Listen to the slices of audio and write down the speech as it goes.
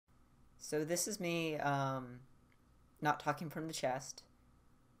So this is me, not talking from the chest,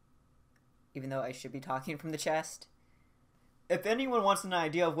 even though I should be talking from the chest. If anyone wants an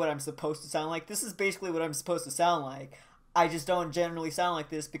idea of what I'm supposed to sound like, this is basically what I'm supposed to sound like. I just don't generally sound like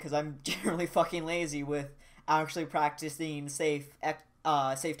this because I'm generally fucking lazy with actually practicing safe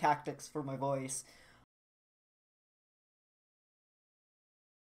tactics for my voice.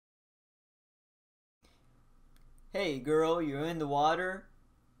 Hey girl, you're in the water?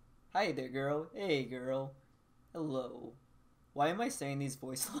 Hi there girl. Hey girl. Hello. Why am I saying these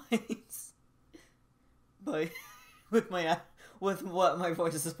voice lines? But with with what my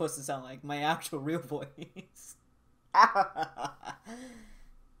voice is supposed to sound like, my actual real voice.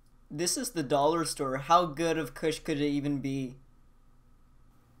 This is the dollar store. How good of Kush could it even be?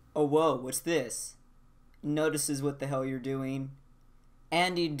 Oh whoa, what's this? Notices what the hell you're doing.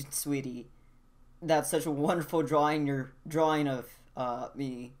 Andy, sweetie, that's such a wonderful drawing you're drawing of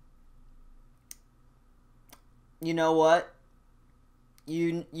me. You know what?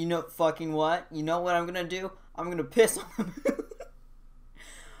 You know fucking what? You know what I'm gonna do? I'm gonna piss on the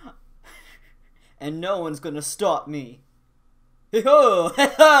moon. And no one's gonna stop me. Hey ho!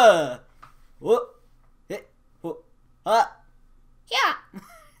 Ha ha! Whoop! Hey! Whoop! Ah!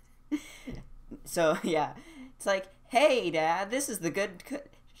 Yeah! So, yeah. It's like, hey, Dad, this is the good...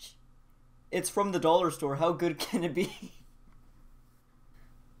 It's from the dollar store. How good can it be?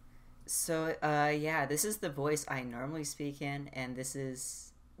 So, yeah, this is the voice I normally speak in, and this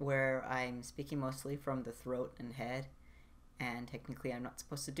is where I'm speaking mostly from the throat and head. And technically I'm not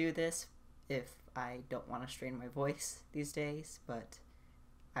supposed to do this if I don't want to strain my voice these days, but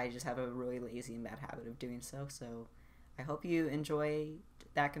I just have a really lazy and bad habit of doing so, so I hope you enjoy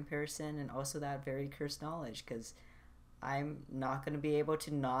that comparison and also that very cursed knowledge, because I'm not going to be able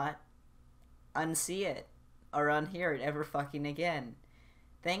to not unsee it or unhear it ever fucking again.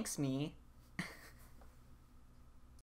 Thanks, me.